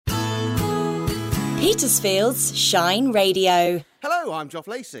Petersfield's Shine Radio. Hello, I'm Geoff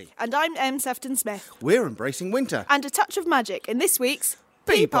Lacey. And I'm Em Sefton-Smith. We're embracing winter. And a touch of magic in this week's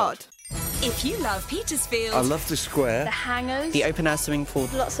P-Pod. If you love Petersfield, I love the square. The hangers. The open air swimming pool.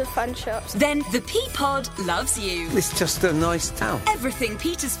 Lots of fun shops. then the P-Pod loves you. It's just a nice town. Everything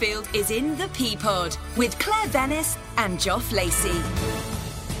Petersfield is in the P-Pod with Claire Venice and Geoff Lacey.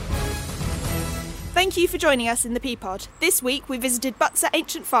 Thank you for joining us in the P-Pod. This week we visited Butser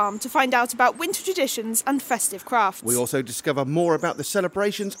Ancient Farm to find out about winter traditions and festive crafts. We also discover more about the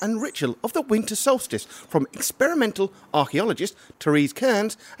celebrations and ritual of the winter solstice from experimental archaeologist Therese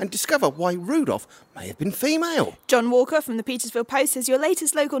Kearns and discover why Rudolph may have been female. John Walker from the Petersfield Post has your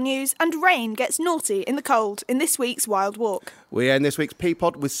latest local news, and rain gets naughty in the cold in this week's Wild Walk. We end this week's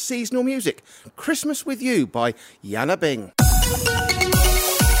P-Pod with seasonal music. Christmas with You by Yana Bing.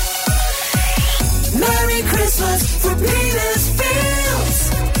 Merry Christmas from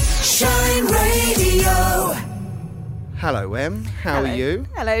Petersfield's Shine Radio. Hello, Em. How are you?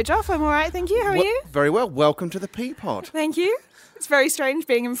 Hello, Geoff. I'm all right, thank you. How are you? Very well. Welcome to the P-Pod. Thank you. It's very strange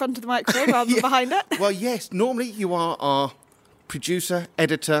being in front of the microphone rather than behind it. Well, yes, normally you are our producer,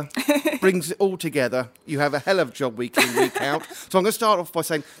 editor, brings it all together. You have a hell of a job week in, week out. So I'm going to start off by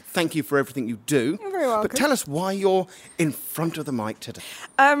saying thank you for everything you do. You're very welcome. But tell us why you're in front of the mic today.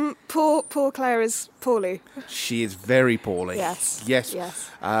 Poor Claire is poorly. She is very poorly. Yes. Yes. Yes.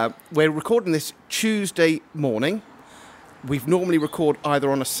 We're recording this Tuesday morning. We've normally record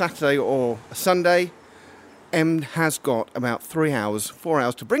either on a Saturday or a Sunday. Em has got about 4 hours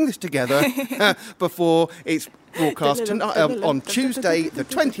to bring this together before it's broadcast tonight, on Tuesday the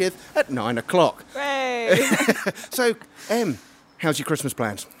 20th at 9 o'clock. Hooray! So, Em, how's your Christmas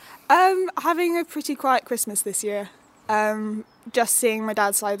plans? Having a pretty quiet Christmas this year. Just seeing my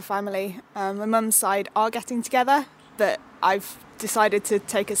dad's side of the family. My mum's side are getting together, but I've decided to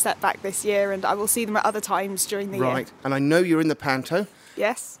take a step back this year, and I will see them at other times during the year. Right, and I know you're in the panto.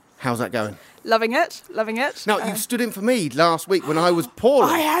 Yes. How's that going? Loving it. Now, you stood in for me last week when I was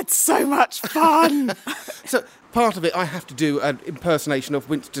poorly. I had so much fun. So, part of it, I have to do an impersonation of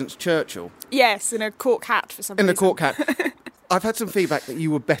Winston Churchill. Yes, in a cork hat for some reason. In a cork hat. I've had some feedback that you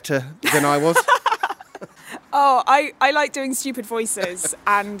were better than I was. Oh, I like doing stupid voices,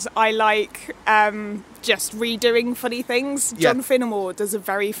 and I like just redoing funny things. Yeah. John Finnemore does a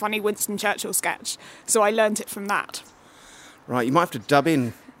very funny Winston Churchill sketch, so I learnt it from that. Right, you might have to dub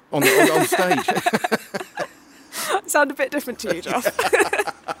in on stage. Sound a bit different to you, Geoff.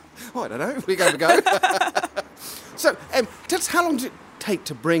 Oh, I don't know. We go. So, tell us, how long did it take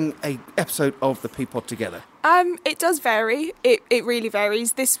to bring an episode of the P-Pod together? It does vary. It really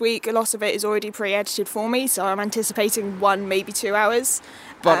varies. This week, a lot of it is already pre-edited for me, so I'm anticipating 1, maybe 2 hours.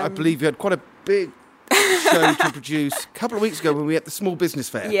 But I believe you had quite a big show to produce a couple of weeks ago when we were at the Small Business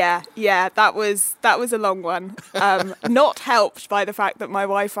Fair. Yeah, that was a long one. Not helped by the fact that my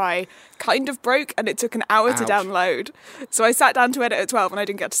Wi-Fi kind of broke and it took an hour to download. So I sat down to edit at 12 and I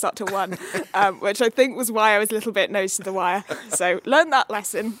didn't get to start till 1, which I think was why I was a little bit nose to the wire. So learn that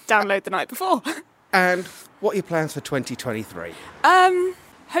lesson, download the night before. And what are your plans for 2023?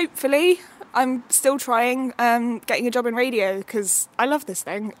 Hopefully, I'm still trying getting a job in radio because I love this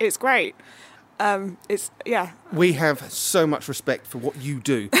thing. It's great. We have so much respect for what you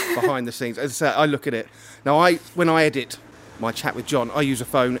do behind the scenes. As I say, I look at it. Now, when I edit my chat with John, I use a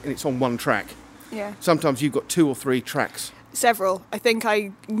phone and it's on one track. Yeah. Sometimes you've got 2 or 3 tracks. Several. I think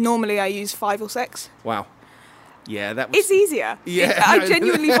I use 5 or 6. Wow. Yeah, that was... It's easier. Yeah. I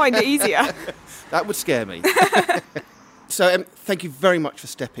genuinely find it easier. That would scare me. So, thank you very much for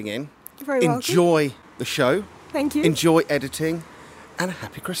stepping in. You're very welcome. Enjoy the show. Thank you. Enjoy editing. And a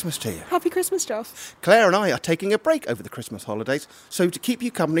happy Christmas to you. Happy Christmas, Geoff. Claire and I are taking a break over the Christmas holidays, so to keep you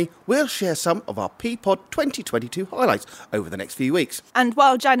company, we'll share some of our P-Pod 2022 highlights over the next few weeks. And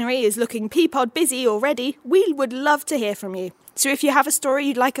while January is looking P-Pod busy already, we would love to hear from you. So if you have a story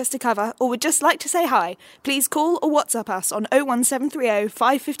you'd like us to cover or would just like to say hi, please call or WhatsApp us on 01730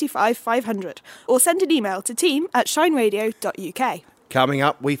 555 500 or send an email to team@shineradio.uk. Coming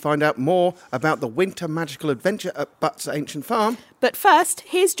up, we find out more about the winter magical adventure at Butser Ancient Farm. But first,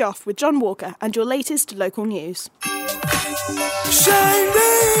 here's Geoff with John Walker and your latest local news. Shine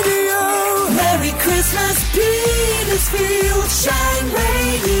Radio. Merry Christmas, Petersfield. Shine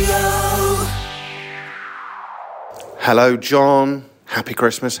Radio. Hello, John. Happy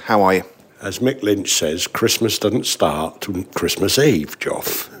Christmas. How are you? As Mick Lynch says, Christmas doesn't start till Christmas Eve,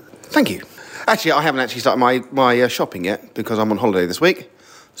 Geoff. Thank you. Actually, I haven't actually started my shopping yet because I'm on holiday this week,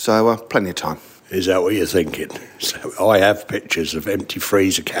 so plenty of time. Is that what you're thinking? So I have pictures of empty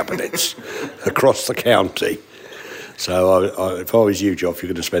freezer cabinets across the county. So if I was you, Geoff, you're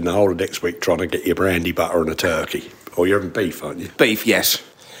going to spend the whole of next week trying to get your brandy butter and a turkey. Or you're having beef, aren't you? Beef, yes.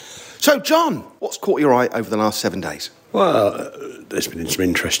 So, John, what's caught your eye over the last 7 days? Well, there's been some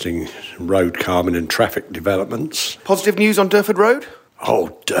interesting road calming and traffic developments. Positive news on Durford Road?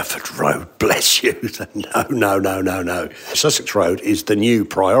 Oh, Durford Road, bless you. No. Sussex Road is the new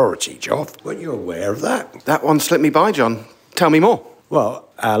priority, Geoff. Weren't you aware of that? That one slipped me by, John. Tell me more. Well,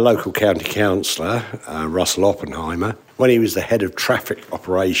 our local county councillor, Russell Oppenheimer, when he was the head of traffic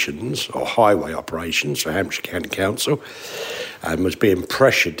operations or highway operations for Hampshire County Council and was being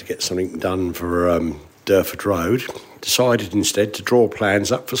pressured to get something done for Durford Road, decided instead to draw plans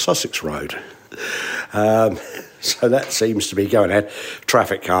up for Sussex Road. So that seems to be going ahead.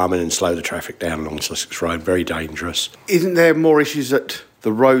 Traffic calming and slow the traffic down along Sussex Road. Very dangerous. Isn't there more issues that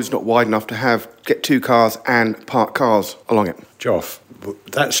the road's not wide enough to get 2 cars and park cars along it? Geoff,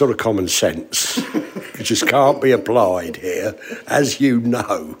 that sort of common sense just can't be applied here. As you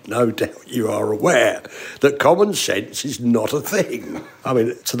know, no doubt you are aware, that common sense is not a thing. I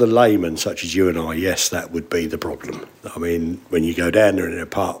mean, to the layman such as you and I, yes, that would be the problem. I mean, when you go down there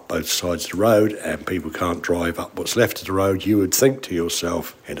and park both sides of the road and people can't drive up what's left of the road, you would think to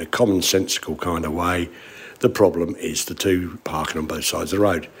yourself, in a commonsensical kind of way, the problem is the 2 parking on both sides of the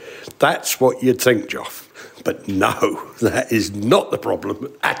road. That's what you'd think, Geoff. But no, that is not the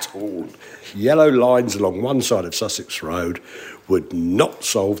problem at all. Yellow lines along one side of Sussex Road would not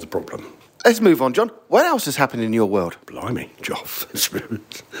solve the problem. Let's move on, John. What else has happened in your world? Blimey, Geoff.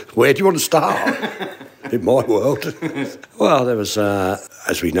 Where do you want to start? In my world? Well, there was,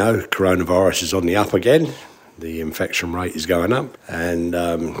 as we know, coronavirus is on the up again. The infection rate is going up, and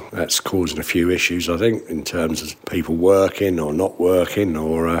that's causing a few issues, I think, in terms of people working or not working,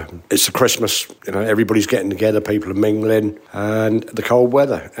 or it's the Christmas, everybody's getting together, people are mingling, and the cold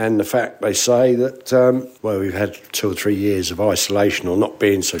weather, and the fact they say that, we've had 2 or 3 years of isolation or not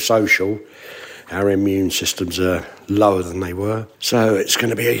being so social. Our immune systems are lower than they were. So it's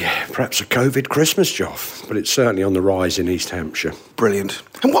going to be perhaps a COVID Christmas, Geoff, but it's certainly on the rise in East Hampshire. Brilliant.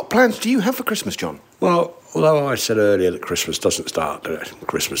 And what plans do you have for Christmas, John? Well, although I said earlier that Christmas doesn't start at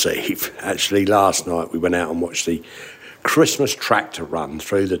Christmas Eve, actually last night we went out and watched the Christmas tractor run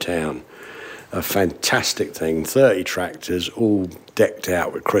through the town. A fantastic thing, 30 tractors all decked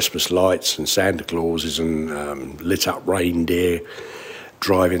out with Christmas lights and Santa Clauses and lit up reindeer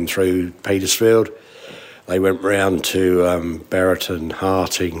driving through Petersfield. They went round to Berriton,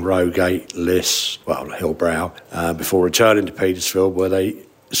 Harting, Rowgate, Liss, Hillbrow, before returning to Petersfield, where they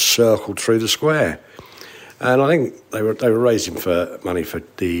circled through the square. And I think they were raising money for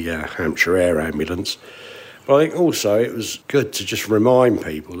the Hampshire Air Ambulance. But I think also it was good to just remind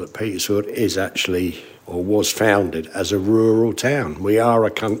people that Petersfield is actually, or was founded as a rural town. We are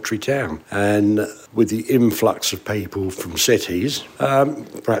a country town. And with the influx of people from cities,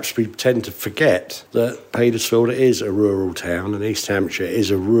 perhaps we tend to forget that Petersfield is a rural town and East Hampshire is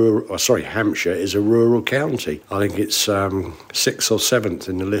Hampshire is a rural county. I think it's 6th or 7th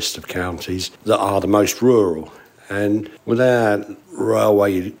in the list of counties that are the most rural. And with our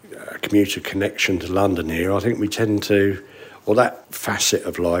railway commuter connection to London here, I think we tend to, or that facet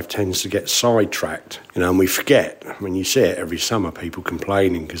of life tends to get sidetracked, and we forget. When you see it every summer, people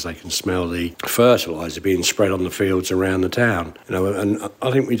complaining because they can smell the fertiliser being spread on the fields around the town, and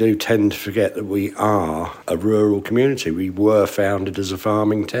I think we do tend to forget that we are a rural community. We were founded as a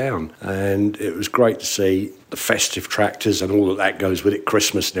farming town, and it was great to see the festive tractors and all that goes with it.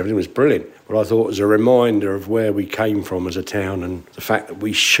 Christmas and everything was brilliant. But I thought it was a reminder of where we came from as a town and the fact that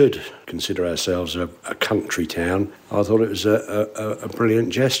we should consider ourselves a country town. I thought it was a brilliant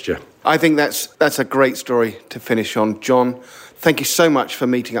gesture. I think that's a great story to finish on. John, thank you so much for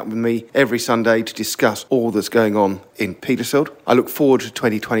meeting up with me every Sunday to discuss all that's going on in Petersfield. I look forward to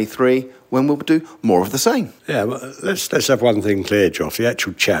 2023 when we'll do more of the same. Yeah, well, let's have one thing clear, Geoff. The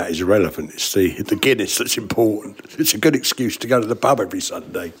actual chat is irrelevant. It's the Guinness that's important. It's a good excuse to go to the pub every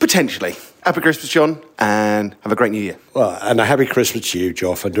Sunday. Potentially. Happy Christmas, John, and have a great New Year. Well, and a happy Christmas to you,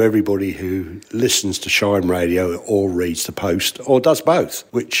 Geoff, and to everybody who listens to Shine Radio or reads the Post, or does both,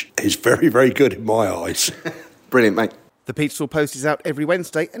 which is very, very good in my eyes. Brilliant, mate. The Petersfield Post is out every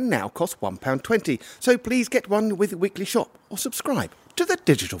Wednesday and now costs £1.20, so please get one with the weekly shop or subscribe to the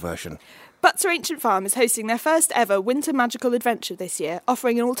digital version. Butser Ancient Farm is hosting their first ever Winter Magical Adventure this year,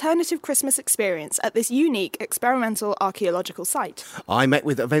 offering an alternative Christmas experience at this unique experimental archaeological site. I met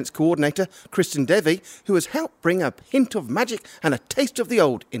with events coordinator Kristen Devey, who has helped bring a hint of magic and a taste of the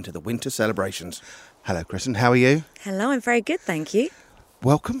old into the winter celebrations. Hello, Kristen, how are you? Hello, I'm very good, thank you.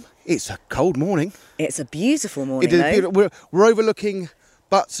 Welcome. It's a cold morning. It's a beautiful morning, It is beautiful. We're overlooking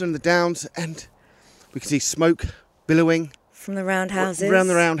Butser and the Downs, and we can see smoke billowing. From the roundhouses. Around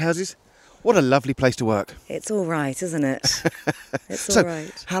the roundhouses. What a lovely place to work. It's all right, isn't it? It's So, all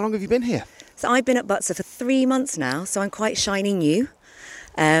right. how long have you been here? So I've been at Butser for 3 months now, so I'm quite shiny new.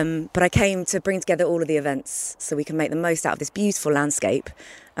 But I came to bring together all of the events so we can make the most out of this beautiful landscape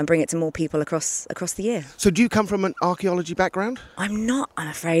and bring it to more people across the year. So do you come from an archaeology background? I'm not, I'm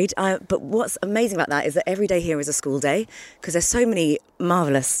afraid. But what's amazing about that is that every day here is a school day because there's so many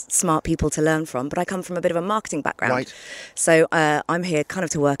marvellous, smart people to learn from. But I come from a bit of a marketing background. Right. So I'm here kind of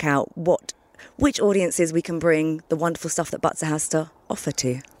to work out which audiences we can bring the wonderful stuff that Butser has to offer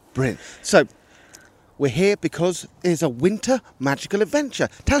to. Brilliant. So we're here because there's a winter magical adventure.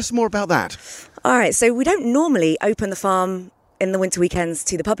 Tell us more about that. All right, so we don't normally open the farm in the winter weekends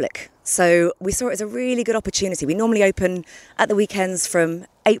to the public. So we saw it as a really good opportunity. We normally open at the weekends from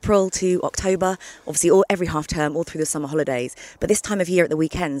April to October, obviously every half term, all through the summer holidays. But this time of year at the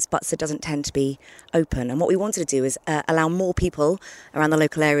weekends, Butser doesn't tend to be open. And what we wanted to do is allow more people around the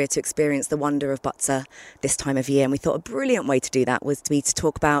local area to experience the wonder of Butser this time of year. And we thought a brilliant way to do that was to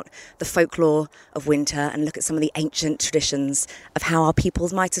talk about the folklore of winter and look at some of the ancient traditions of how our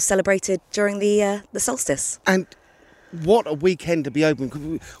peoples might have celebrated during the solstice. And what a weekend to be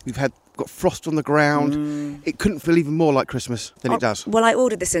open. We've got frost on the ground. It couldn't feel even more like Christmas than it does. Well, I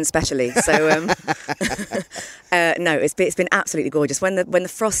ordered this in specially, so no, it's been absolutely gorgeous. When the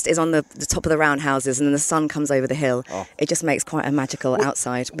frost is on the top of the roundhouses and then the sun comes over the hill, it just makes quite a magical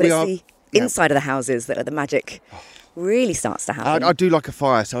outside. But it's the inside of the houses that the magic really starts to happen. I do like a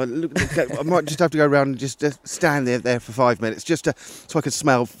fire, so I might just have to go around and just stand there for 5 minutes, just so I can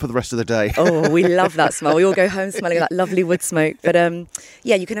smell for the rest of the day. Oh, we love that smell. We all go home smelling like lovely wood smoke. But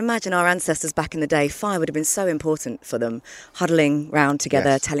yeah, you can imagine our ancestors back in the day, fire would have been so important for them, huddling round together,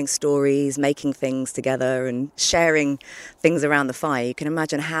 Yes. telling stories, making things together and sharing things around the fire. You can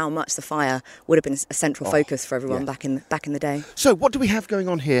imagine how much the fire would have been a central focus for everyone back in the day. So what do we have going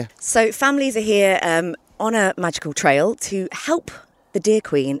on here? So families are here on a magical trail to help the Deer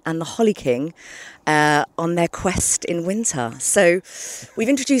Queen and the Holly King on their quest in winter. So we've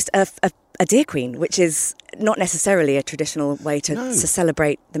introduced a Deer Queen, which is not necessarily a traditional way to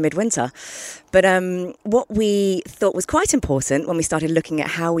celebrate the midwinter. But what we thought was quite important when we started looking at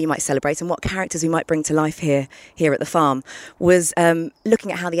how we might celebrate and what characters we might bring to life here at the farm was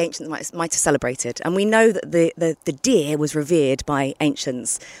looking at how the ancients might have celebrated. And we know that the deer was revered by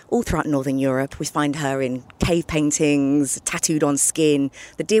ancients all throughout Northern Europe. We find her in cave paintings, tattooed on skin.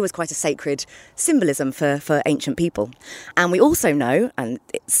 The deer was quite a sacred symbolism for ancient people. And we also know, and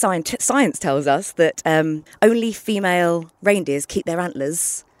science tells us, that only female reindeers keep their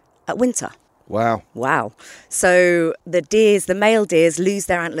antlers at winter. Wow. So the male deers lose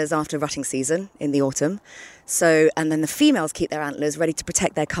their antlers after rutting season in the autumn. And then the females keep their antlers ready to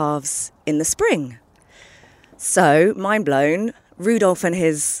protect their calves in the spring. So, mind blown, Rudolph and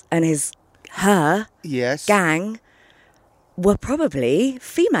her Yes. gang were probably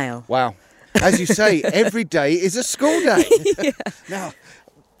female. Wow. As you say, every day is a school day. Now,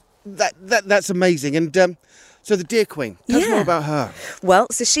 that's amazing. And so the Deer Queen, tell us more about her. Well,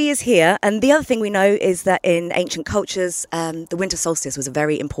 so she is here. And the other thing we know is that in ancient cultures, the winter solstice was a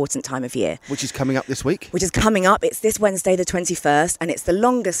very important time of year. Which is coming up this week. Which is coming up. It's this Wednesday, the 21st, and it's the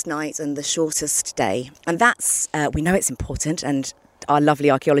longest night and the shortest day. And that's, we know it's important, and our lovely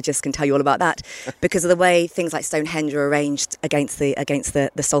archaeologists can tell you all about that because of the way things like Stonehenge are arranged against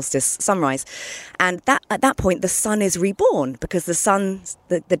the solstice sunrise. And at that point, the sun is reborn because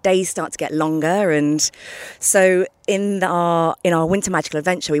the days start to get longer. And so in our winter magical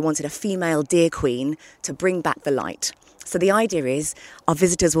adventure, we wanted a female Deer Queen to bring back the light. So the idea is our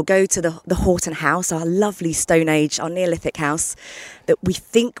visitors will go to the Horton House, our lovely Stone Age, our Neolithic house that we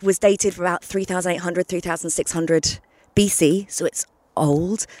think was dated for about 3,800, 3,600 BC. So it's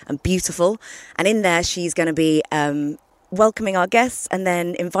old and beautiful. And in there, she's going to be welcoming our guests and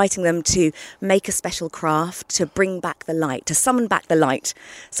then inviting them to make a special craft to bring back the light, to summon back the light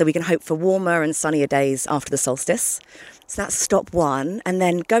so we can hope for warmer and sunnier days after the solstice. So that's stop one. And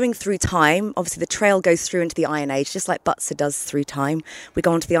then going through time, obviously the trail goes through into the Iron Age, just like Butser does through time. We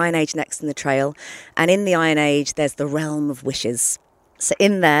go on to the Iron Age next in the trail. And in the Iron Age, there's the realm of wishes. So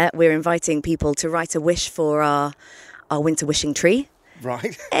in there, we're inviting people to write a wish for our winter wishing tree.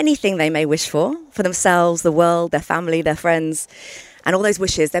 Right. Anything they may wish for themselves, the world, their family, their friends. And all those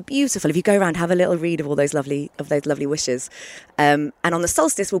wishes, they're beautiful. If you go around, have a little read of all those lovely wishes. And on the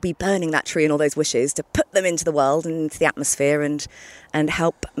solstice, we'll be burning that tree and all those wishes to put them into the world and into the atmosphere and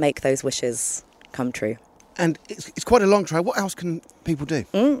help make those wishes come true. And it's quite a long trail. What else can people do?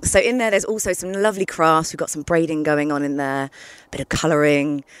 So in there's also some lovely crafts. We've got some braiding going on in there, a bit of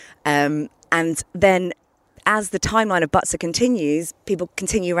colouring. And then as the timeline of Butser continues, people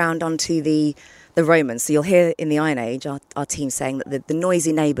continue around onto the Romans. So you'll hear in the Iron Age our team saying that the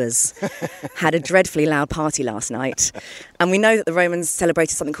noisy neighbours had a dreadfully loud party last night. And we know that the Romans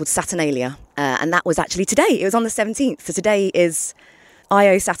celebrated something called Saturnalia. And that was actually today. It was on the 17th. So today is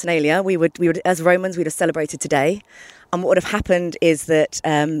Io Saturnalia. We would, as Romans, we'd have celebrated today. And what would have happened is that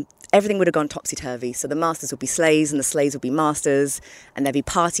everything would have gone topsy-turvy. So the masters would be slaves and the slaves would be masters, and there'd be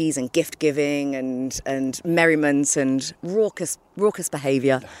parties and gift-giving and merriment and raucous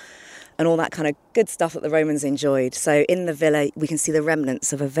behaviour and all that kind of good stuff that the Romans enjoyed. So in the villa, we can see the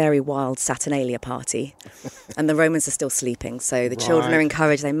remnants of a very wild Saturnalia party. And the Romans are still sleeping. So the children are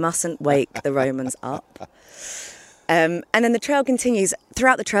encouraged, they mustn't wake the Romans up. And then the trail continues.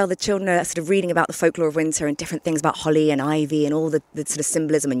 Throughout the trail, the children are sort of reading about the folklore of winter and different things about holly and ivy and all the sort of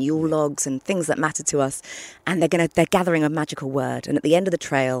symbolism and Yule logs and things that matter to us. And they're gathering a magical word. And at the end of the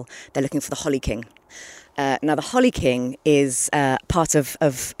trail, they're looking for the Holly King. Now, the Holly King is part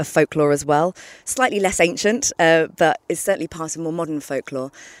of folklore as well. Slightly less ancient, but it's certainly part of more modern folklore.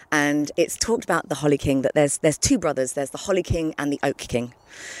 And it's talked about the Holly King, that there's two brothers. There's the Holly King and the Oak King.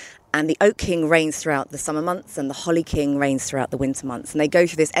 And the Oak King reigns throughout the summer months and the Holly King reigns throughout the winter months. And they go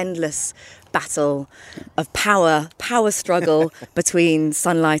through this endless battle of power struggle between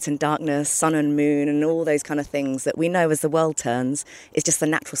sunlight and darkness, sun and moon, and all those kind of things that we know as the world turns is just the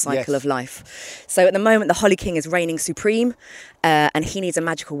natural cycle of life. So at the moment, the Holly King is reigning supreme, and he needs a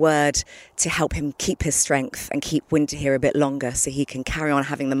magical word to help him keep his strength and keep winter here a bit longer so he can carry on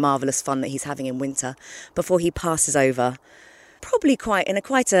having the marvellous fun that he's having in winter before he passes over. Probably quite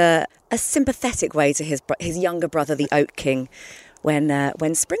a sympathetic way to his younger brother, the Oak King,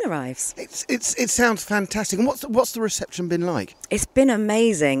 when spring arrives. It sounds fantastic. And what's the reception been like? It's been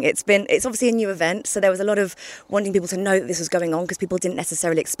amazing. It's obviously a new event, so there was a lot of wanting people to know that this was going on because people didn't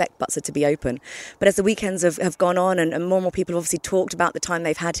necessarily expect Butser to be open. But as the weekends have gone on and more people have obviously talked about the time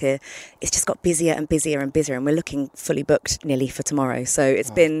they've had here, it's just got busier and busier and busier, and we're looking fully booked nearly for tomorrow. So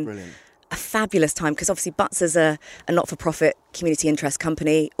it's been brilliant. A fabulous time because obviously Butser's a not-for-profit community interest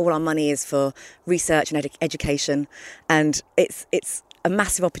company. All our money is for research and education, and it's a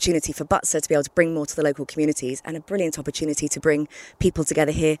massive opportunity for Butser to be able to bring more to the local communities, and a brilliant opportunity to bring people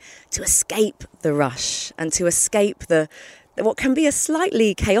together here to escape the rush and to escape what can be a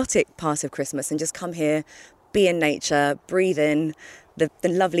slightly chaotic part of Christmas and just come here, be in nature, breathe in the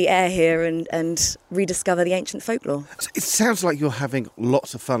lovely air here and rediscover the ancient folklore. It sounds like you're having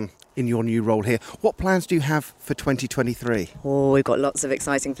lots of fun in your new role here. What plans do you have for 2023? Oh, we've got lots of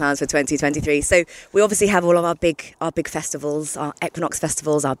exciting plans for 2023. So we obviously have all of our big festivals, our Equinox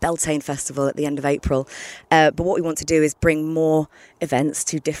festivals, our Beltane festival at the end of April. But what we want to do is bring more events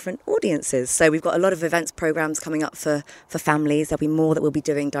to different audiences. So we've got a lot of events programs coming up for families. There'll be more that we'll be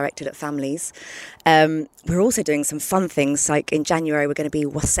doing directed at families. We're also doing some fun things, like in January we're going to be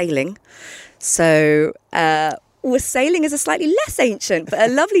wassailing. So wassailing is a slightly less ancient but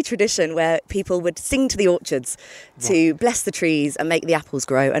a lovely tradition where people would sing to the orchards to bless the trees and make the apples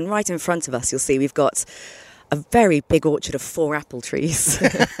grow. And right in front of us, you'll see we've got a very big orchard of 4 apple trees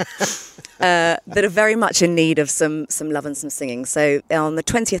that are very much in need of some love and some singing. So on the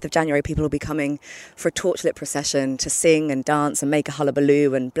 20th of January, people will be coming for a torchlit procession to sing and dance and make a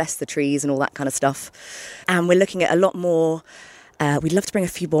hullabaloo and bless the trees and all that kind of stuff. And we're looking at a lot more. We'd love to bring a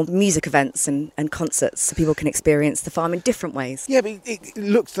few more music events and concerts so people can experience the farm in different ways. Yeah, but it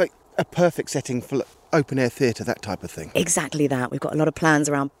looks like a perfect setting for open-air theatre, that type of thing. Exactly that. We've got a lot of plans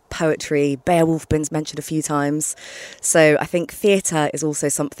around poetry. Beowulf been mentioned a few times. So I think theatre is also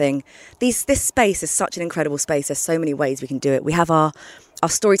something. This space is such an incredible space. There's so many ways we can do it. We have our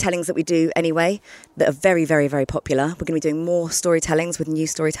storytellings that we do anyway that are very, very, very popular. We're going to be doing more storytellings with new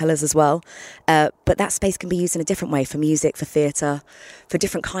storytellers as well. But that space can be used in a different way for music, for theatre, for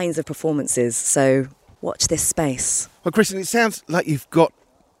different kinds of performances. So watch this space. Well, Kristen, it sounds like you've got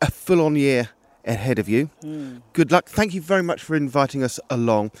a full-on year ahead of you. Good luck. Thank you very much for inviting us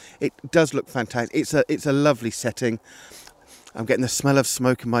along. It does look fantastic. It's a lovely setting. I'm getting the smell of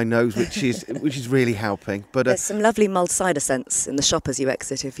smoke in my nose, which is really helping. But there's some lovely mulled cider scents in the shop as you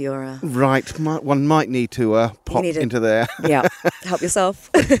exit if you're... Right, one might need to pop into there. Yeah, help yourself.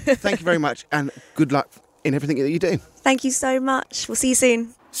 Thank you very much, and good luck in everything that you do. Thank you so much. We'll see you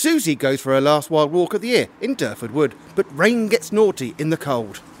soon. Susie goes for her last wild walk of the year in Durford Wood, but rain gets naughty in the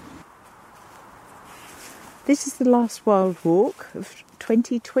cold. This is the last wild walk of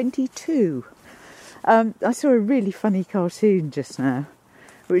 2022. I saw a really funny cartoon just now,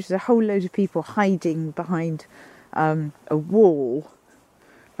 which is a whole load of people hiding behind a wall,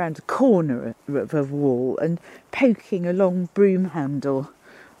 around a corner of a wall, and poking a long broom handle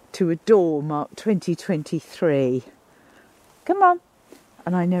to a door marked 2023. Come on.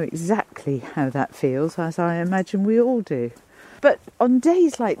 And I know exactly how that feels, as I imagine we all do. But on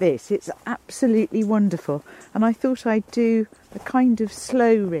days like this, it's absolutely wonderful. And I thought I'd do a kind of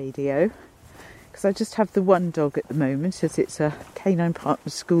slow radio, because I just have the one dog at the moment, as it's a canine partner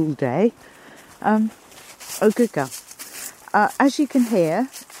school day. Oh, good girl. As you can hear,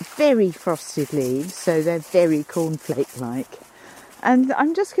 very frosted leaves, so they're very cornflake-like. And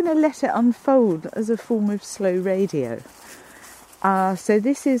I'm just going to let it unfold as a form of slow radio. So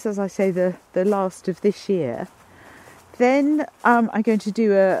this is, as I say, the last of this year. Then I'm going to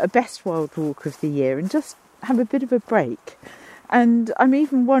do a best wild walk of the year and just have a bit of a break. And I'm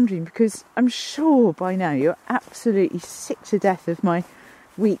even wondering, because I'm sure by now you're absolutely sick to death of my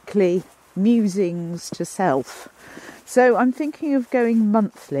weekly musings to self. So I'm thinking of going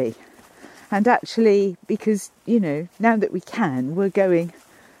monthly. And actually, because, now that we can, we're going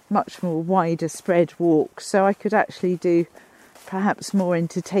much more wider spread walks. So I could actually do perhaps more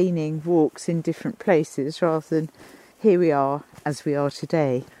entertaining walks in different places rather than here we are, as we are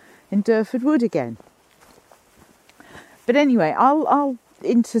today, in Durford Wood again. But anyway, I'll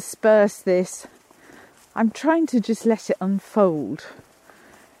intersperse this. I'm trying to just let it unfold,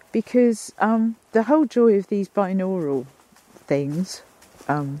 because the whole joy of these binaural things,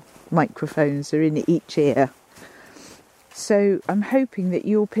 microphones, are in each ear. So I'm hoping that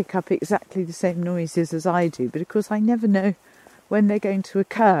you'll pick up exactly the same noises as I do, but of course I never know when they're going to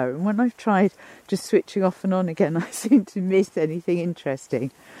occur. And when I've tried just switching off and on again, I seem to miss anything interesting.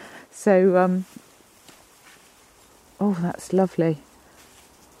 So, oh, that's lovely.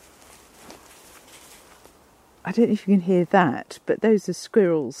 I don't know if you can hear that, but those are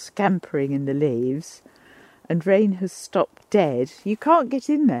squirrels scampering in the leaves. And rain has stopped dead. You can't get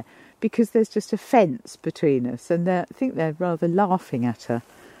in there because there's just a fence between us, and I think they're rather laughing at her.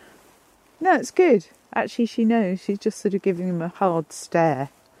 No, it's good. Actually, she knows. She's just sort of giving them a hard stare.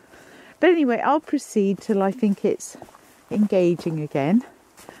 But anyway, I'll proceed till I think it's engaging again.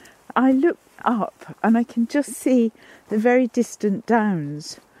 I look up and I can just see the very distant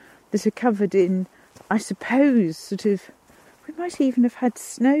downs that are covered in, I suppose, we might even have had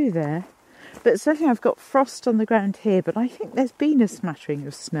snow there. But certainly I've got frost on the ground here, but I think there's been a smattering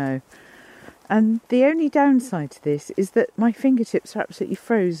of snow. And the only downside to this is that my fingertips are absolutely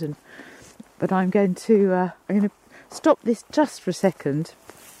frozen. But I'm going to stop this just for a second,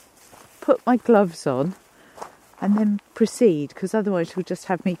 put my gloves on, and then proceed, because otherwise you'll just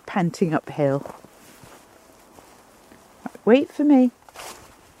have me panting uphill. Right, wait for me.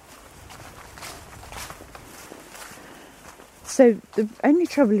 So the only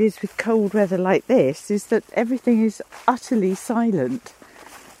trouble is with cold weather like this is that everything is utterly silent.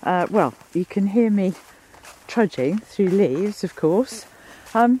 Well, you can hear me trudging through leaves, of course.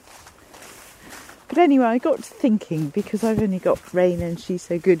 But anyway, I got to thinking, because I've only got Rain and she's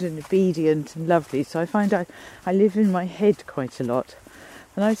so good and obedient and lovely, so I find I live in my head quite a lot.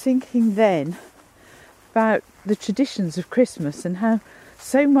 And I was thinking then about the traditions of Christmas and how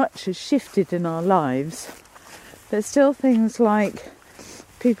so much has shifted in our lives. There's still things like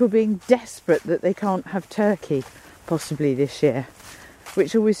people being desperate that they can't have turkey, possibly this year,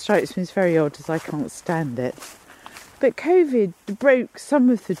 which always strikes me as very odd, as I can't stand it. But COVID broke some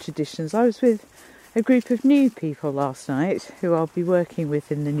of the traditions. I was with a group of new people last night who I'll be working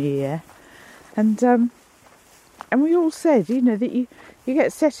with in the new year, and we all said, that you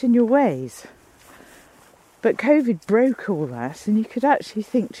get set in your ways. But COVID broke all that, and you could actually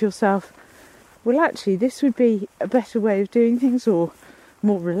think to yourself, well, actually, this would be a better way of doing things, or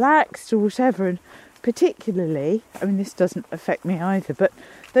more relaxed, or whatever. And particularly, this doesn't affect me either, but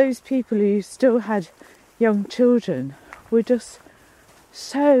those people who still had young children were just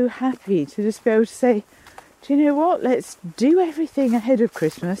so happy to just be able to say, do you know what, let's do everything ahead of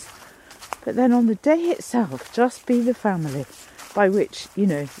Christmas, but then on the day itself, just be the family, by which,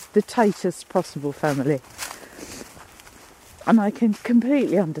 the tightest possible family. And I can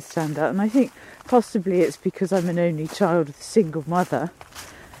completely understand that, and I think possibly it's because I'm an only child with a single mother,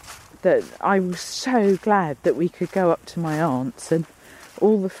 that I was so glad that we could go up to my aunt's and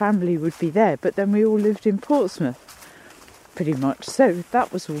all the family would be there, but then we all lived in Portsmouth, pretty much, so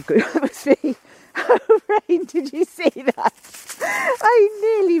that was all good. That was me. Oh, Rain, did you see that? I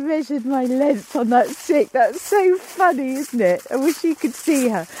nearly measured my length on that stick. That's so funny, isn't it? I wish you could see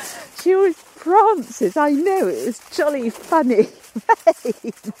her. She always prances. I know, it was jolly funny.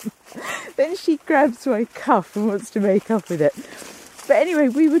 Then she grabs my cuff and wants to make up with it. But anyway,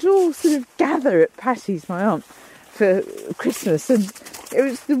 we would all sort of gather at Patty's, my aunt, for Christmas, and it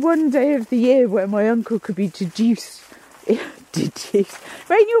was the one day of the year where my uncle could be deduced Did you?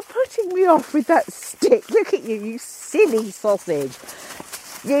 Rain, you're putting me off with that stick. Look at you, you silly sausage.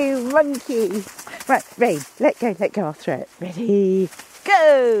 You monkey. Right, Rain, let go, I'll throw it. Ready,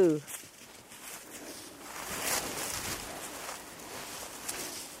 go!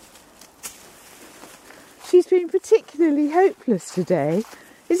 She's been particularly hopeless today.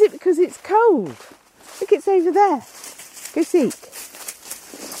 Is it because it's cold? Look, it's over there. Go seek.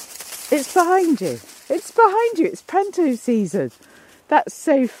 It's behind you. It's behind you. It's panto season. That's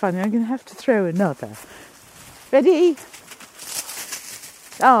so funny. I'm going to have to throw another. Ready?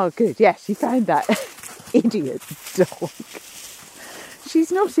 Oh, good. Yes, you found that. Idiot dog.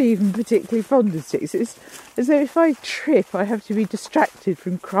 She's not even particularly fond of sticks. It's as though if I trip, I have to be distracted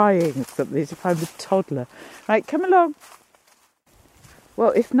from crying or something as if I'm a toddler. Right, come along.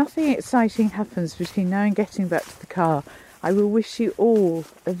 Well, if nothing exciting happens between now and getting back to the car, I will wish you all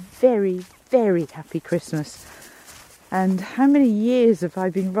a very, very happy Christmas. And how many years have I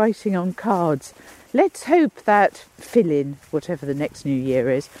been writing on cards? Let's hope that fill-in, whatever the next new year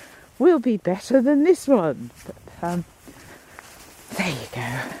is, will be better than this one. But, there you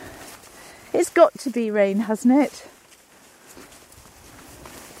go. It's got to be rain, hasn't it?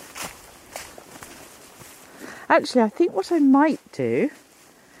 Actually, I think what I might do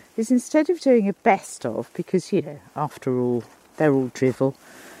is instead of doing a best of, because, you know, after all, they're all drivel,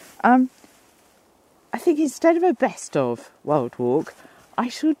 I think instead of a best of Wild Walk, I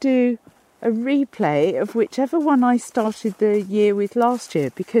shall do a replay of whichever one I started the year with last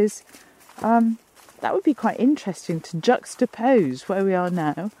year, because that would be quite interesting to juxtapose where we are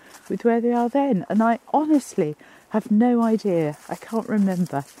now with where they are then. And I honestly have no idea. I can't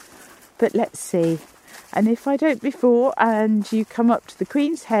remember. But let's see. And if I don't before and you come up to the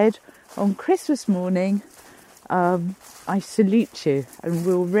Queen's Head on Christmas morning, I salute you and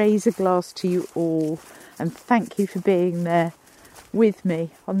will raise a glass to you all and thank you for being there with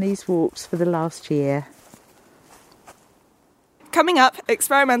me on these walks for the last year. Coming up,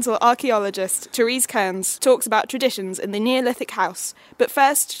 experimental archaeologist Therese Kearns talks about traditions in the Neolithic house. But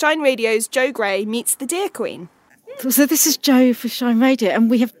first, Shine Radio's Joe Gray meets the Deer Queen. So this is Joe for Shine Radio, and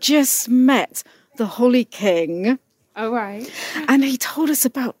we have just met the Holly King. Oh, right. And he told us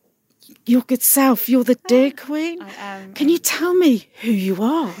about your good self. You're the Deer Queen. I am. Can you tell me who you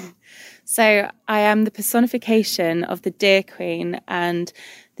are? So I am the personification of the Deer Queen, and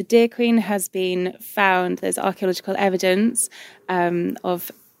the Deer Queen has been found, there's archaeological evidence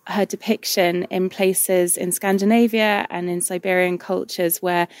of her depiction in places in Scandinavia and in Siberian cultures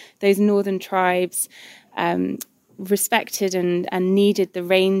where those northern tribes respected and needed the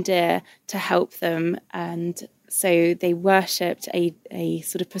reindeer to help them, and so they worshipped a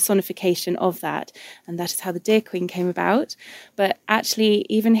sort of personification of that, and that is how the Deer Queen came about. But actually,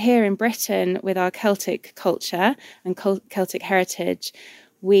 even here in Britain, with our Celtic culture and Celtic heritage,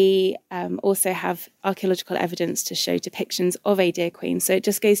 we also have archaeological evidence to show depictions of a Deer Queen. So it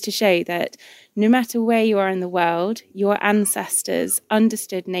just goes to show that no matter where you are in the world, your ancestors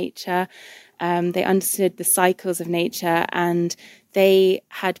understood nature, they understood the cycles of nature, and they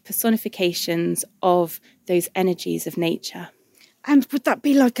had personifications of those energies of nature. And would that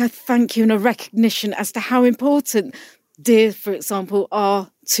be like a thank you and a recognition as to how important deer, for example, are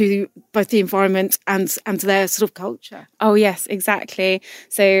to both the environment and their sort of culture? Oh yes, exactly.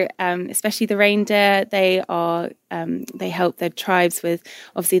 So especially the reindeer, they help their tribes with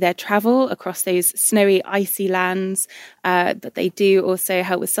obviously their travel across those snowy, icy lands, but they do also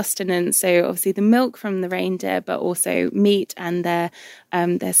help with sustenance. So obviously the milk from the reindeer, but also meat, and their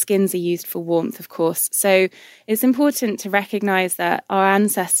skins are used for warmth, of course. So it's important to recognise that our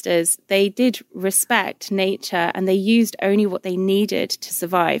ancestors, they did respect nature, and they used only what they needed to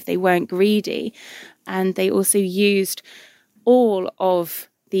survive. They weren't greedy, and they also used all of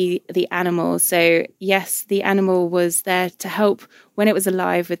the animals. So yes, the animal was there to help when it was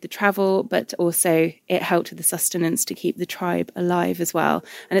alive with the travel, but also it helped with the sustenance to keep the tribe alive as well.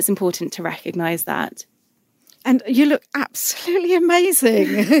 And it's important to recognise that. And you look absolutely amazing.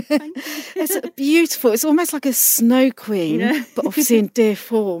 It's beautiful. It's almost like a snow queen, but obviously in deer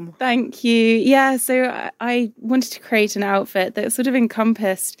form. Thank you. Yeah, so I wanted to create an outfit that sort of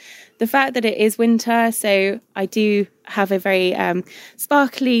encompassed the fact that it is winter. So I do have a very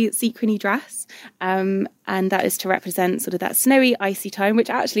sparkly, sequiny dress, and that is to represent sort of that snowy, icy time,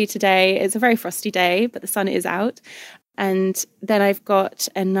 which actually today is a very frosty day, but the sun is out. And then I've got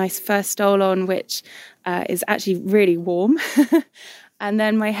a nice fur stole on, which is actually really warm. And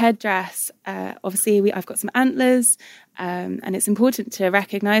then my headdress, obviously I've got some antlers, And it's important to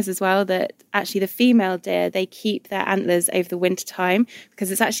recognise as well that actually the female deer, they keep their antlers over the winter time, because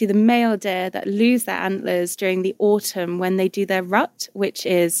it's actually the male deer that lose their antlers during the autumn when they do their rut, which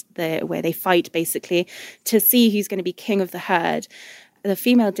is where they fight basically to see who's going to be king of the herd. The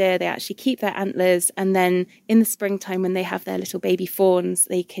female deer, they actually keep their antlers, and then in the springtime when they have their little baby fawns,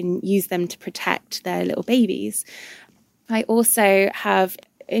 they can use them to protect their little babies. I also have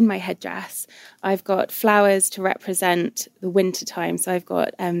in my headdress, I've got flowers to represent the winter time. So I've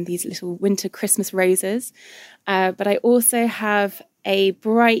got these little winter Christmas roses, but I also have a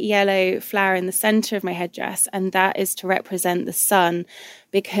bright yellow flower in the centre of my headdress, and that is to represent the sun,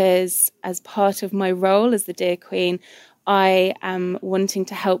 because as part of my role as the Deer Queen, I am wanting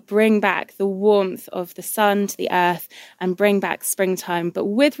to help bring back the warmth of the sun to the earth and bring back springtime, but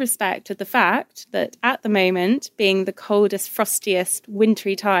with respect to the fact that at the moment, being the coldest, frostiest,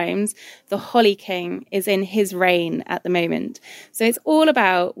 wintry times, the Holly King is in his reign at the moment. So it's all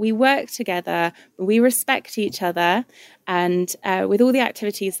about, we work together, we respect each other, and with all the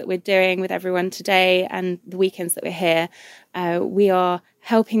activities that we're doing with everyone today and the weekends that we're here, we are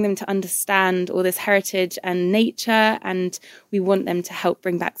helping them to understand all this heritage and nature, and we want them to help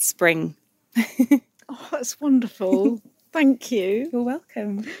bring back spring. Oh, that's wonderful. Thank you. You're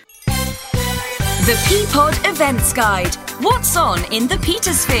welcome. The Peapod Events Guide. What's on in the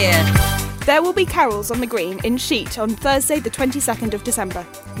Petersphere? There will be carols on the green in Sheet on Thursday the 22nd of December.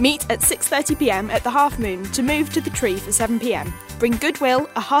 Meet at 6:30pm at the Half Moon to move to the tree for 7pm. Bring goodwill,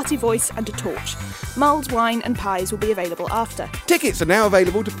 a hearty voice and a torch. Mulled wine and pies will be available after. Tickets are now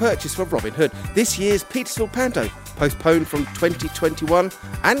available to purchase for Robin Hood, this year's Petersfield Panto. Postponed from 2021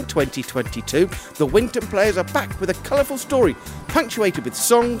 and 2022, the Winton Players are back with a colourful story, punctuated with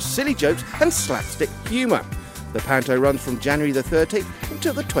songs, silly jokes and slapstick humour. The Panto runs from January the 13th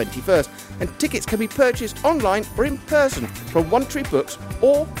until the 21st, and tickets can be purchased online or in person from One Tree Books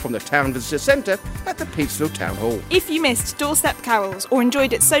or from the Town Visitor Centre at the Petersfield Town Hall. If you missed Doorstep Carols or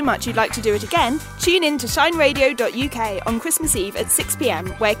enjoyed it so much you'd like to do it again, tune in to shineradio.uk on Christmas Eve at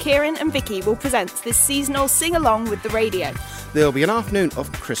 6pm, where Kieran and Vicky will present this seasonal sing-along with the radio. There'll be an afternoon of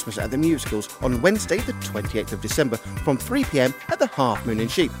Christmas at the Musicals on Wednesday the 28th of December from 3pm at the Half Moon in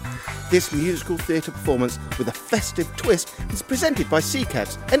Sheep. This musical theatre performance with a festive twist is presented by Sea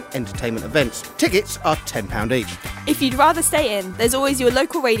Cats and Entertainment Events. Tickets are £10 each. If you'd rather stay in, there's always your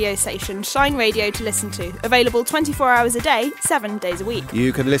local radio station, Shine Radio, to listen to. Available 24 hours a day, 7 days a week.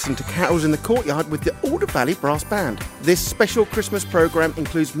 You can listen to carols in the courtyard with the Alder Valley Brass Band. This special Christmas programme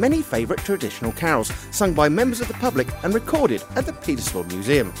includes many favourite traditional carols, sung by members of the public and recorded at the Petersfield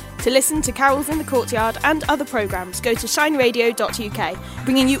Museum. To listen to carols in the courtyard and other programmes, go to shineradio.uk,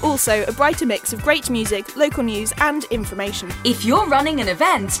 bringing you also a brighter mix of great music, local news and information. If you're running an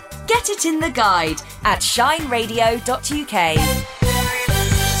event, get it in the guide at shineradio.uk.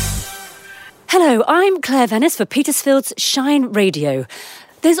 Hello, I'm Claire Venice for Petersfield's Shine Radio.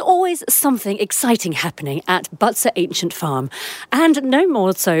 There's always something exciting happening at Butser Ancient Farm, and no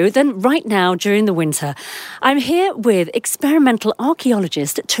more so than right now during the winter. I'm here with experimental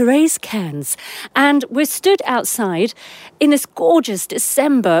archaeologist Therese Cairns, and we're stood outside in this gorgeous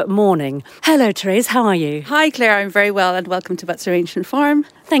December morning. Hello, Therese, how are you? Hi, Claire, I'm very well, and welcome to Butser Ancient Farm.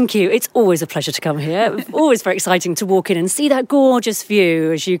 Thank you. It's always a pleasure to come here. Always very exciting to walk in and see that gorgeous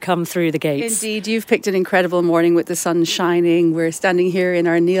view as you come through the gates. Indeed, you've picked an incredible morning with the sun shining. We're standing here in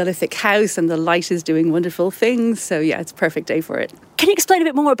our Neolithic house and the light is doing wonderful things. So yeah, it's a perfect day for it. Can you explain a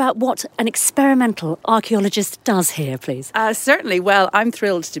bit more about what an experimental archaeologist does here, please? Certainly. Well, I'm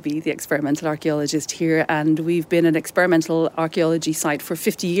thrilled to be the experimental archaeologist here, and we've been an experimental archaeology site for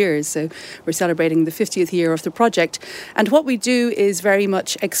 50 years. So we're celebrating the 50th year of the project. And what we do is very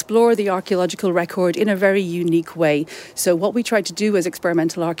much explore the archaeological record in a very unique way. So what we try to do as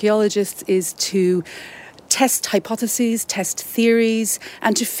experimental archaeologists is to test hypotheses, test theories,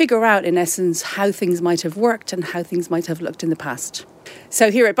 and to figure out, in essence, how things might have worked and how things might have looked in the past. So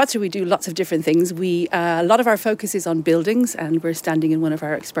here at Butser we do lots of different things. A lot of our focus is on buildings, and we're standing in one of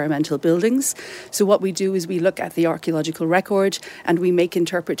our experimental buildings. So what we do is we look at the archaeological record and we make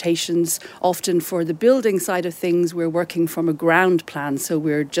interpretations. Often for the building side of things, we're working from a ground plan. So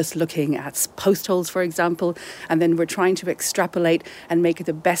we're just looking at post holes, for example, and then we're trying to extrapolate and make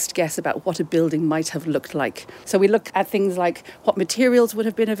the best guess about what a building might have looked like. So we look at things like what materials would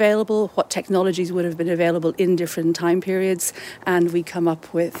have been available, what technologies would have been available in different time periods, and we come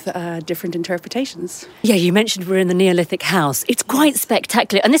up with different interpretations. Yeah, you mentioned we're in the Neolithic house. It's quite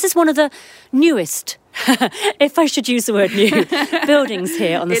spectacular. And this is one of the newest If I should use the word new, buildings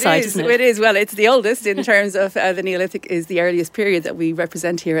here on the site, isn't it? It is. Well, it's the oldest in terms of the Neolithic is the earliest period that we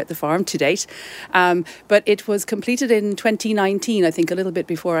represent here at the farm to date. But it was completed in 2019, I think, a little bit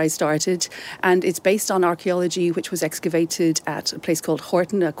before I started. And it's based on archaeology which was excavated at a place called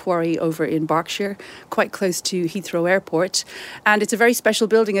Horton, a quarry over in Berkshire, quite close to Heathrow Airport. And it's a very special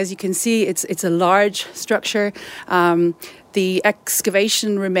building. As you can see, it's a large structure. The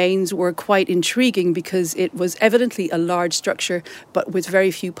excavation remains were quite intriguing because it was evidently a large structure but with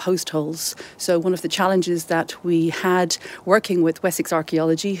very few post holes. So one of the challenges that we had working with Wessex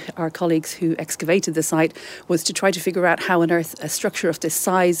Archaeology, our colleagues who excavated the site, was to try to figure out how on earth a structure of this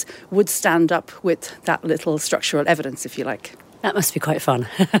size would stand up with that little structural evidence, if you like. That must be quite fun.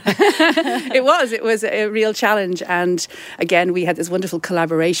 It was a real challenge. And again, we had this wonderful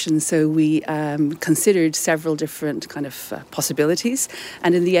collaboration. So we considered several different kind of possibilities.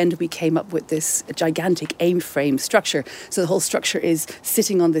 And in the end, we came up with this gigantic A-frame structure. So the whole structure is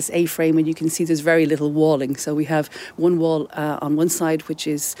sitting on this A-frame, and you can see there's very little walling. So we have one wall on one side, which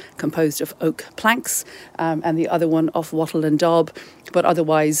is composed of oak planks, and the other one of wattle and daub. But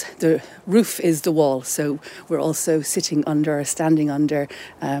otherwise, the roof is the wall. So we're also standing under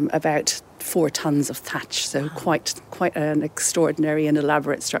about 4 tons of thatch, so quite an extraordinary and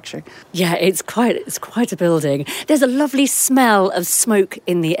elaborate structure. Yeah, it's quite a building. There's a lovely smell of smoke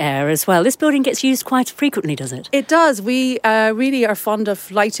in the air as well. This building gets used quite frequently, does it? It does. We really are fond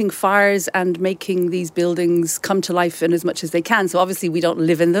of lighting fires and making these buildings come to life in as much as they can. So obviously we don't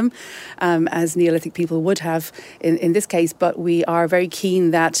live in them, as Neolithic people would have in this case, but we are very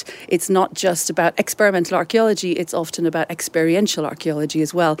keen that it's not just about experimental archaeology, it's often about experiential archaeology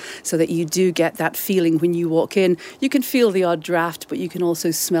as well, so that you do get that feeling when you walk in. You can feel the odd draft, but you can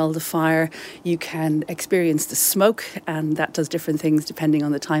also smell the fire. You can experience the smoke, and that does different things depending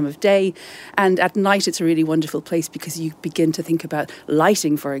on the time of day. And at night, it's a really wonderful place because you begin to think about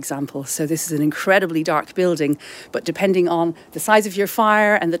lighting, for example. So this is an incredibly dark building, but depending on the size of your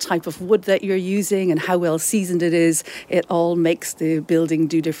fire and the type of wood that you're using and how well seasoned it is, it all makes the building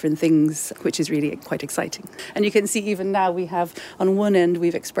do different things, which is really quite exciting. And you can see even now we have, on one end,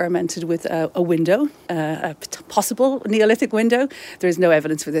 we've experimented with a window, a possible Neolithic window. There's no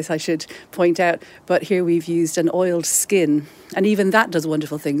evidence for this, I should point out, but here we've used an oiled skin, and even that does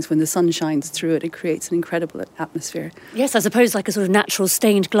wonderful things. When the sun shines through it, it creates an incredible atmosphere. Yes, I suppose like a sort of natural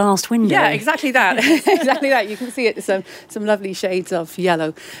stained glass window. Yeah, exactly that. Exactly that. You can see it, some lovely shades of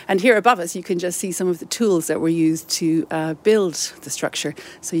yellow. And here above us, you can just see some of the tools that were used to build the structure.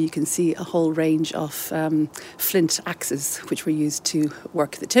 So you can see a whole range of flint axes, which were used to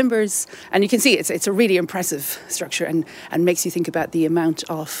work the timbers. And you can see it's a really impressive structure and makes you think about the amount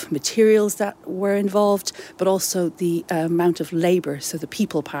of materials that were involved, but also the amount of labour, so the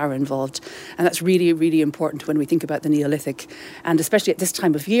people power involved. And that's really, really important when we think about the Neolithic, and especially at this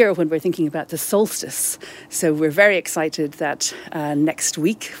time of year when we're thinking about the solstice. So we're very excited that next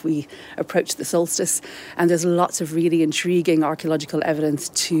week we approach the solstice, and there's lots of really intriguing archaeological evidence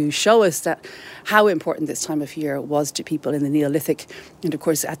to show us that how important this time of year was to people in the Neolithic. And of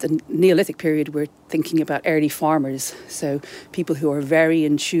course, at the Neolithic period, we're thinking about early farmers, so people who are very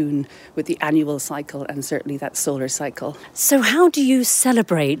in tune with the annual cycle and certainly that solar cycle. So how do you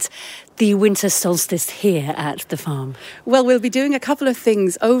celebrate the winter solstice here at the farm? Well, we'll be doing a couple of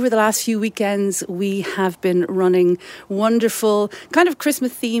things. Over the last few weekends, we have been running wonderful kind of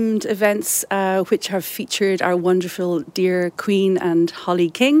Christmas-themed events, which have featured our wonderful dear Queen and Holly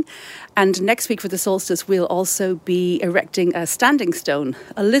King. And next week for the solstice, we'll also be erecting a standing stone,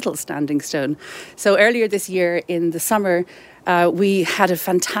 a little standing stone. So earlier this year in the summer, we had a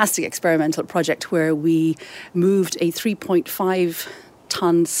fantastic experimental project where we moved a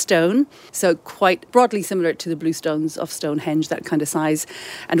 3.5-ton stone, so quite broadly similar to the blue stones of Stonehenge, that kind of size.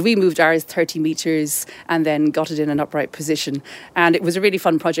 And we moved ours 30 metres and then got it in an upright position. And it was a really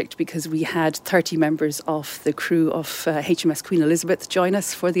fun project because we had 30 members of the crew of HMS Queen Elizabeth join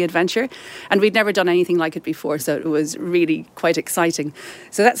us for the adventure. And we'd never done anything like it before, so it was really quite exciting.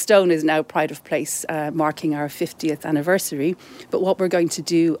 So that stone is now pride of place, marking our 50th anniversary. But what we're going to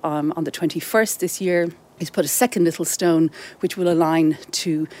do on the 21st this year is put a second little stone which will align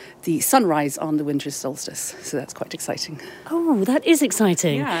to the sunrise on the winter solstice. So that's quite exciting. Oh, that is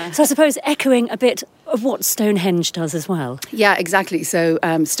exciting. Yeah. So I suppose echoing a bit of what Stonehenge does as well? Yeah, exactly. So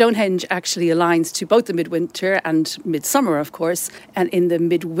Stonehenge actually aligns to both the midwinter and midsummer, of course. And in the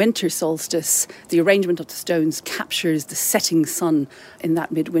midwinter solstice, the arrangement of the stones captures the setting sun in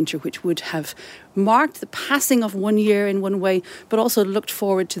that midwinter, which would have marked the passing of one year in one way, but also looked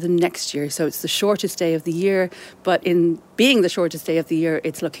forward to the next year. So it's the shortest day of the year, but in being the shortest day of the year,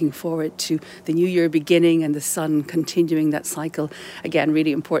 it's looking forward to the new year beginning and the sun continuing that cycle. Again,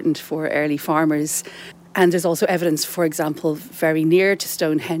 really important for early farmers. And there's also evidence, for example, very near to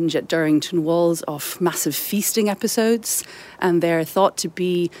Stonehenge at Durrington Walls of massive feasting episodes. And they're thought to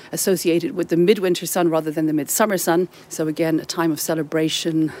be associated with the midwinter sun rather than the midsummer sun. So again, a time of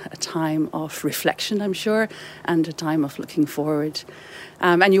celebration, a time of reflection, I'm sure, and a time of looking forward.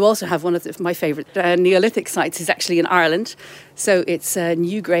 And you also have one of my favourite Neolithic sites is actually in Ireland. So it's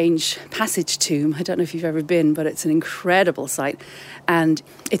Newgrange Passage Tomb. I don't know if you've ever been, but it's an incredible site. And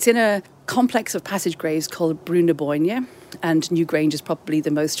it's in a complex of passage graves called Brunaboyne, and Newgrange is probably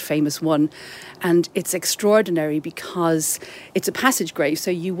the most famous one. And it's extraordinary because it's a passage grave. So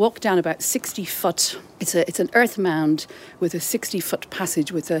you walk down about 60 foot. It's an earth mound with a 60-foot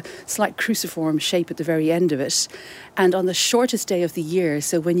passage with a slight cruciform shape at the very end of it. And on the shortest day of the year,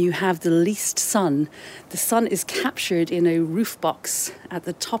 so when you have the least sun, the sun is captured in a roof box at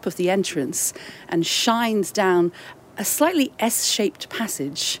the top of the entrance and shines down a slightly S-shaped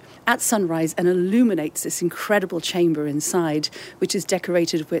passage at sunrise and illuminates this incredible chamber inside, which is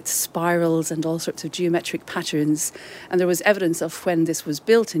decorated with spirals and all sorts of geometric patterns. And there was evidence of when this was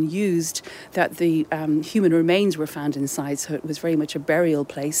built and used that the human remains were found inside, so it was very much a burial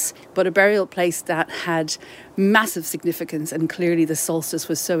place, but a burial place that had massive significance, and clearly the solstice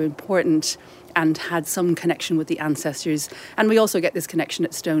was so important and had some connection with the ancestors. And we also get this connection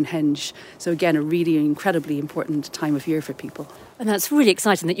at Stonehenge. So again, a really incredibly important time of year for people. And that's really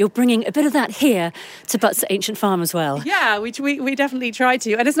exciting that you're bringing a bit of that here to Butser Ancient Farm as well. Yeah, we definitely try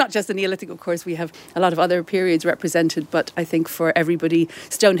to. And it's not just the Neolithic, of course. We have a lot of other periods represented. But I think for everybody,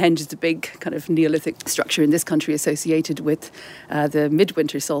 Stonehenge is the big kind of Neolithic structure in this country associated with the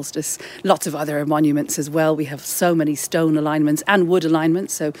midwinter solstice. Lots of other monuments as well. We have so many stone alignments and wood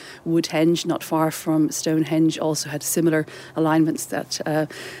alignments. So Woodhenge, not far from Stonehenge, also had similar alignments that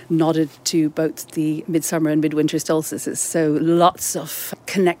nodded to both the midsummer and midwinter solstices. So lots of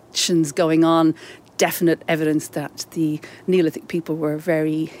connections going on, definite evidence that the Neolithic people were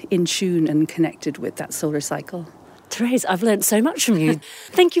very in tune and connected with that solar cycle. Therese, I've learned so much from you.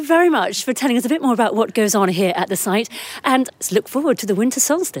 Thank you very much for telling us a bit more about what goes on here at the site, and look forward to the winter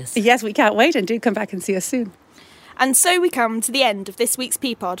solstice. Yes, we can't wait, and do come back and see us soon. And so we come to the end of this week's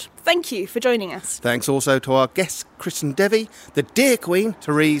Peapod. Thank you for joining us. Thanks also to our guests, Kristen Devi, the Dear Queen,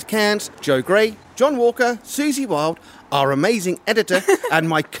 Therese Cairns, Joe Gray, John Walker, Susie Wild, our amazing editor, and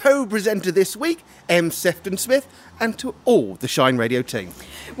my co-presenter this week, M. Sefton Smith, and to all the Shine Radio team.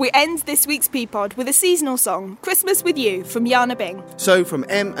 We end this week's Peapod with a seasonal song, Christmas With You, from Yana Bing. So from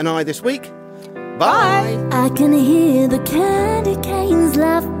M and I this week, bye! I can hear the candy canes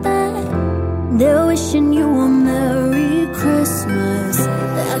laugh back. They're wishing you a Merry Christmas.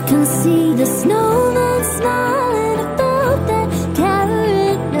 I can see the snowman smiling about that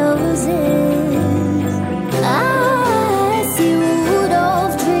carrot noses. I see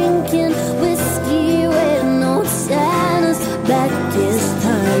Rudolph drinking whiskey when old Santa's back is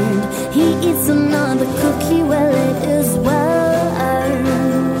turned. He eats another cookie, well it is well earned.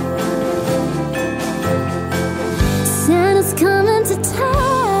 Santa's coming to town.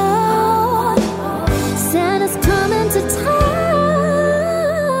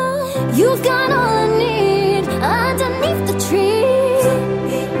 You've got all I need underneath the tree.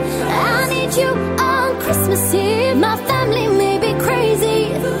 I need you on Christmas Eve. My family may be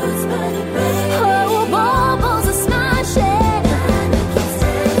crazy. Oh, baubles are smashing.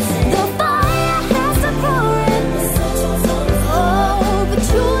 The fire has to roaring. Oh, but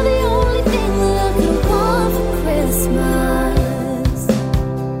you're the only thing that I can want for Christmas.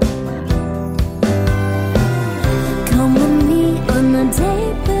 Come with me on the day.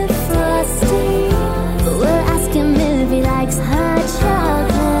 We're asking if he likes hot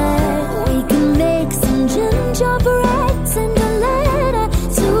chocolate. We can make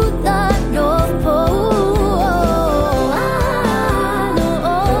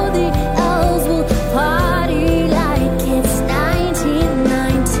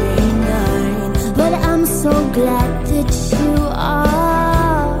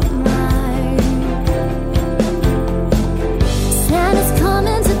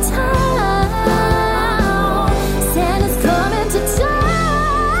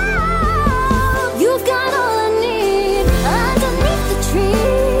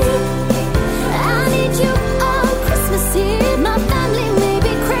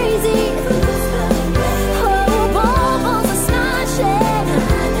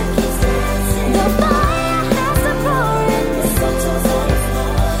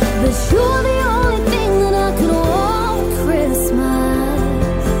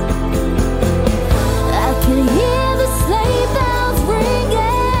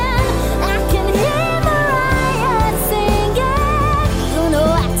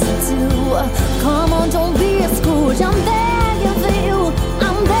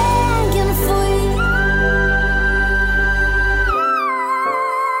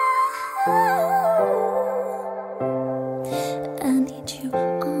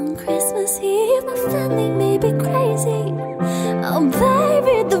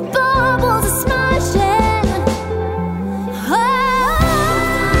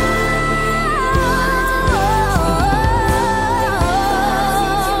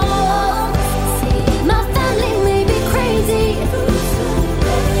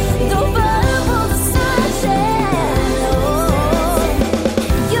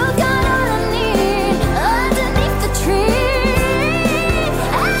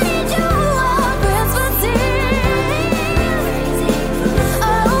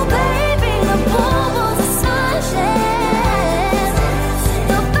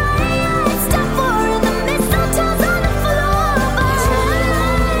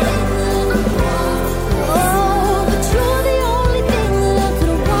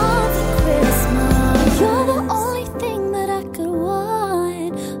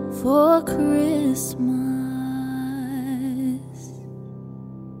for Christmas.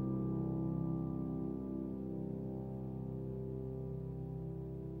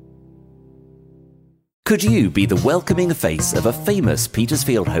 Could you be the welcoming face of a famous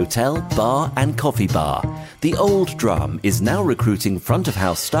Petersfield hotel, bar and coffee bar? The Old Drum is now recruiting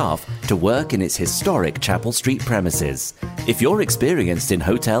front-of-house staff to work in its historic Chapel Street premises. If you're experienced in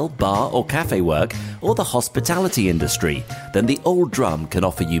hotel, bar or cafe work or the hospitality industry, then the Old Drum can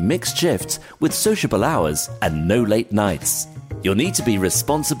offer you mixed shifts with sociable hours and no late nights. You'll need to be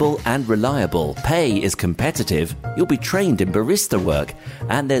responsible and reliable. Pay is competitive. You'll be trained in barista work.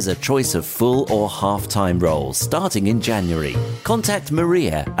 And there's a choice of full or half-time roles starting in January. Contact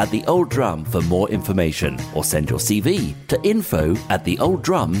Maria at The Old Drum for more information or send your CV to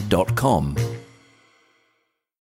info@theolddrum.com.